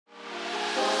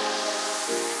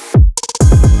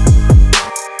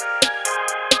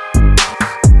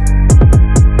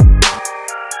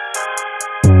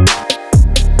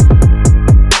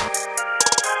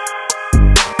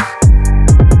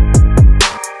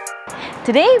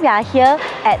Today we are here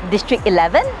at District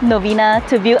 11, Novena,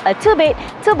 to view a 2-bed,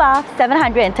 2-bath,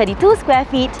 732 square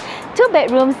feet,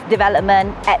 2-bedrooms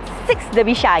development at 6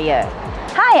 Derbyshire.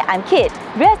 Hi, I'm Kit,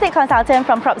 real estate consultant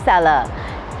from Propseller.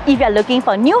 If you are looking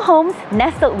for new homes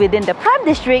nestled within the prime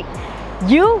district,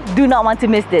 you do not want to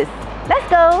miss this. Let's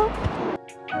go!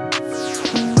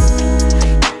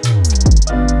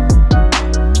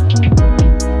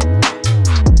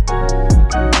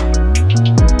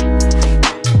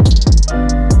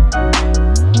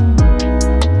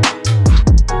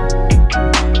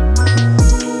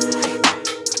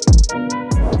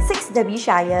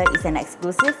 Derbyshire is an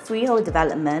exclusive freehold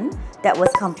development that was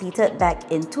completed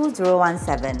back in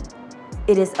 2017.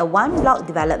 It is a one-block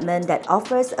development that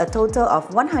offers a total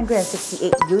of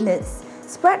 168 units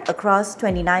spread across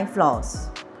 29 floors.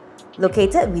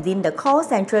 Located within the core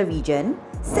central region,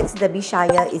 6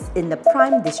 Derbyshire is in the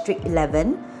prime District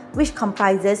 11, which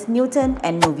comprises Newton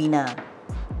and Novena.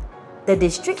 The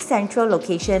district's central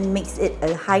location makes it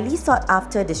a highly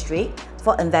sought-after district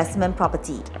for investment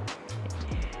property.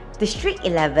 District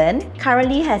 11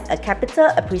 currently has a capital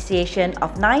appreciation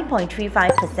of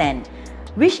 9.35%,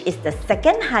 which is the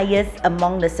second highest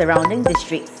among the surrounding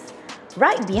districts,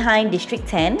 right behind District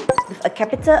 10 with a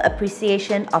capital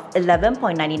appreciation of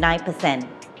 11.99%.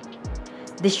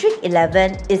 District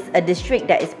 11 is a district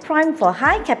that is primed for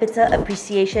high capital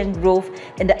appreciation growth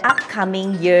in the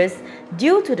upcoming years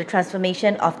due to the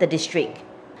transformation of the district.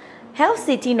 Health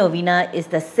City Novena is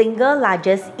the single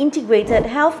largest integrated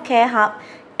healthcare hub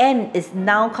and is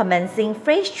now commencing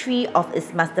Phase 3 of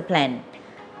its master plan.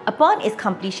 Upon its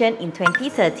completion in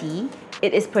 2030,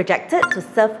 it is projected to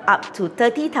serve up to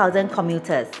 30,000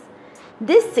 commuters.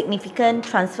 This significant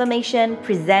transformation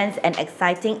presents an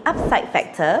exciting upside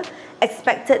factor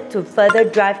expected to further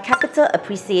drive capital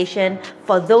appreciation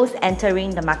for those entering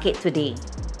the market today.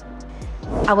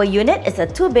 Our unit is a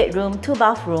 2-bedroom,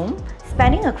 2-bathroom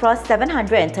spanning across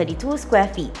 732 square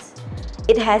feet.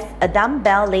 It has a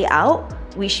dumbbell layout,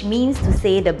 which means to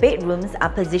say the bedrooms are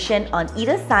positioned on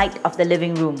either side of the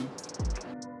living room.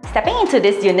 Stepping into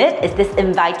this unit is this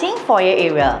inviting foyer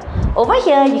area. Over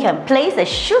here, you can place a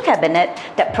shoe cabinet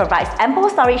that provides ample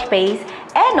storage space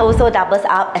and also doubles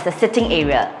up as a sitting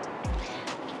area.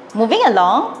 Moving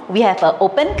along, we have an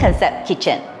open concept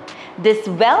kitchen. This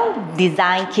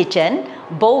well-designed kitchen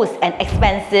boasts an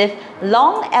expansive,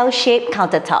 long L-shaped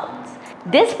countertop.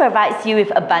 This provides you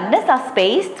with abundance of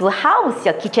space to house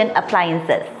your kitchen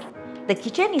appliances. The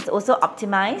kitchen is also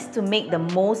optimized to make the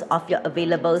most of your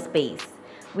available space.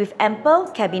 With ample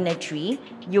cabinetry,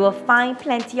 you will find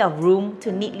plenty of room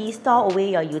to neatly store away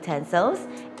your utensils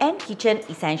and kitchen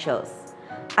essentials.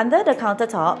 Under the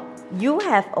countertop, you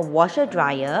have a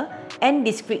washer-dryer, and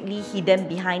discreetly hidden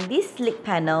behind this sleek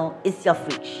panel is your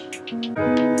fridge.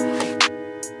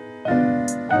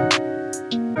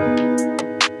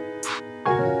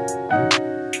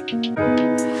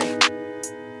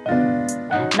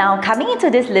 Now coming into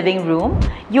this living room,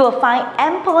 you will find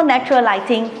ample natural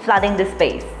lighting flooding the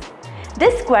space.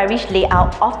 This squarish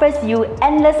layout offers you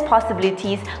endless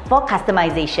possibilities for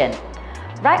customization.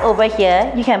 Right over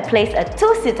here, you can place a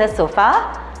 2-seater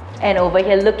sofa, and over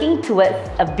here looking towards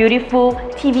a beautiful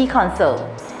TV console.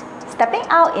 Stepping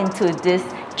out into this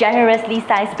generously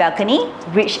sized balcony,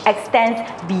 which extends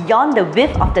beyond the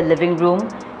width of the living room,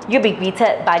 you'll be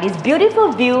greeted by this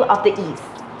beautiful view of the east.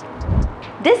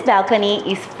 This balcony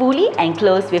is fully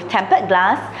enclosed with tempered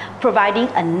glass, providing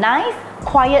a nice,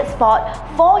 quiet spot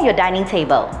for your dining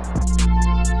table.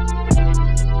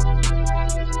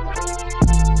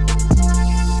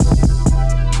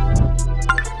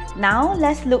 Now,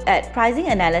 let's look at pricing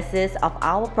analysis of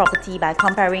our property by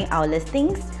comparing our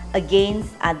listings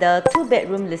against other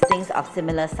 2-bedroom listings of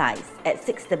similar size at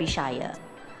 6 Derbyshire.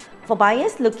 For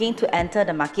buyers looking to enter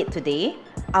the market today,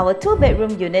 our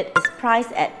 2-bedroom unit is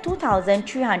priced at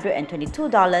 $2,322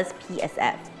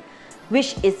 PSF,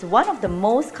 which is one of the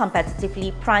most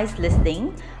competitively priced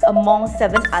listings among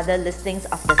 7 other listings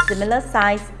of the similar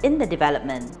size in the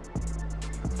development.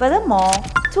 Furthermore,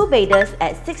 2-bedders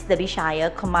at 6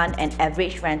 Derbyshire command an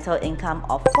average rental income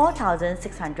of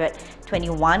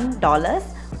 $4,621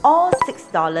 or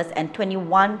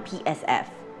 $6.21 PSF.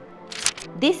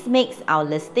 This makes our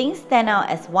listing stand out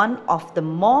as one of the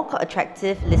more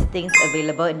attractive listings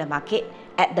available in the market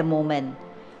at the moment,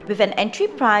 with an entry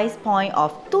price point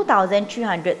of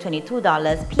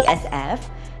 $2,322 PSF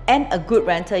and a good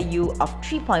rental yield of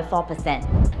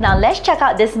 3.4%. Now let's check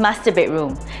out this master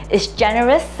bedroom. Its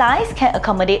generous size can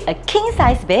accommodate a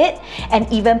king-size bed and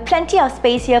even plenty of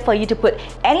space here for you to put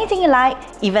anything you like,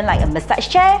 even like a massage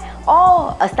chair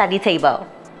or a study table.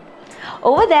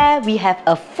 Over there, we have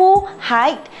a full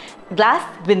height glass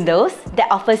windows that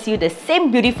offers you the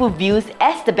same beautiful views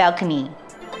as the balcony.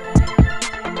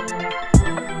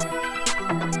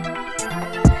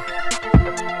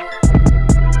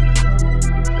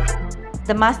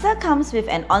 The master comes with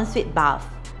an ensuite bath.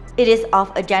 It is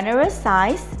of a generous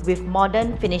size with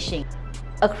modern finishing.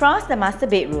 Across the master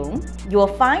bedroom, you will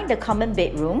find the common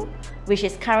bedroom, which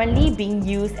is currently being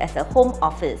used as a home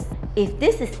office. If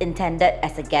this is intended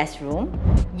as a guest room,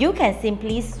 you can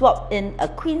simply swap in a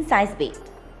queen-size bed.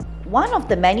 One of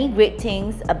the many great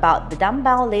things about the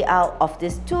dumbbell layout of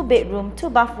this 2-bedroom,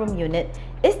 2-bathroom unit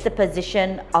is the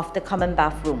position of the common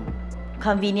bathroom.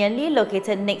 Conveniently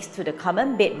located next to the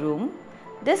common bedroom,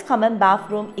 this common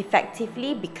bathroom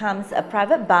effectively becomes a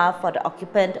private bath for the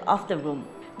occupant of the room.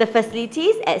 The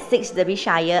facilities at 6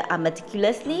 Derbyshire are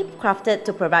meticulously crafted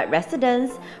to provide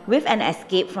residents with an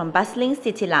escape from bustling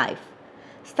city life.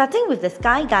 Starting with the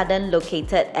Sky Garden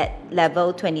located at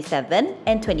level 27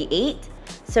 and 28,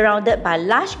 surrounded by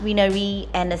lush greenery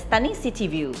and a stunning city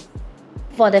view.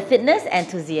 For the fitness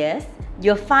enthusiast,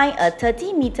 you'll find a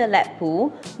 30-meter lap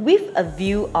pool with a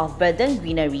view of verdant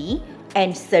greenery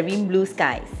and serene blue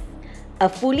skies, a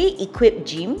fully equipped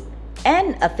gym,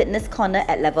 and a fitness corner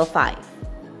at level 5.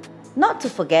 Not to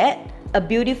forget, a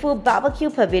beautiful barbecue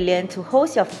pavilion to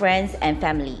host your friends and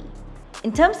family.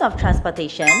 In terms of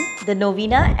transportation, the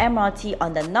Novena MRT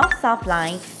on the North-South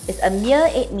line is a mere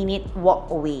 8-minute walk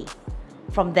away.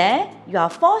 From there, you are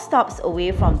 4 stops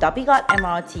away from Dhoby-Ghaut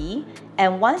MRT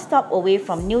and 1 stop away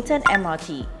from Newton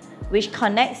MRT, which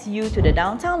connects you to the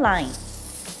downtown line.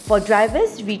 For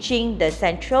drivers reaching the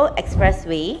Central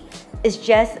Expressway, it's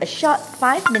just a short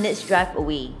 5 minutes drive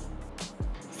away.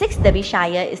 6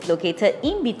 Derbyshire is located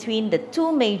in between the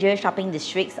 2 major shopping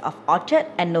districts of Orchard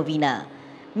and Novena,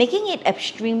 making it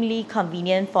extremely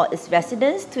convenient for its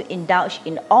residents to indulge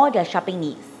in all their shopping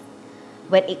needs.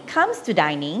 When it comes to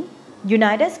dining,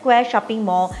 United Square Shopping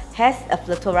Mall has a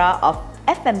plethora of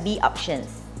F&B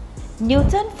options.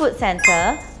 Newton Food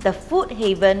Centre, the food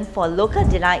haven for local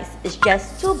delights, is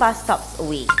just 2 bus stops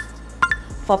away.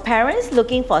 For parents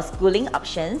looking for schooling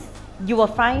options, you will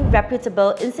find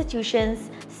reputable institutions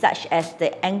such as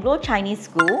the Anglo-Chinese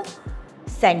School,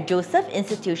 St. Joseph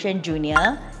Institution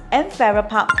Junior, and Farrer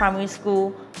Park Primary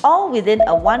School, all within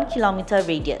a 1-kilometer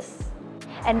radius.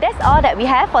 And that's all that we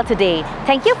have for today.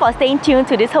 Thank you for staying tuned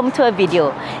to this home tour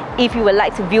video. If you would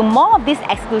like to view more of these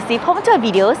exclusive home tour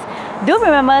videos, do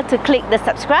remember to click the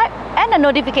subscribe and the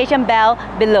notification bell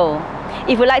below.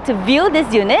 If you would like to view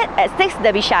this unit at 6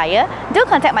 Derbyshire, do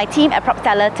contact my team at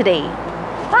Propseller today.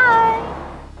 Bye!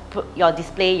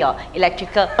 Display your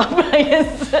electrical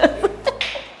appliances.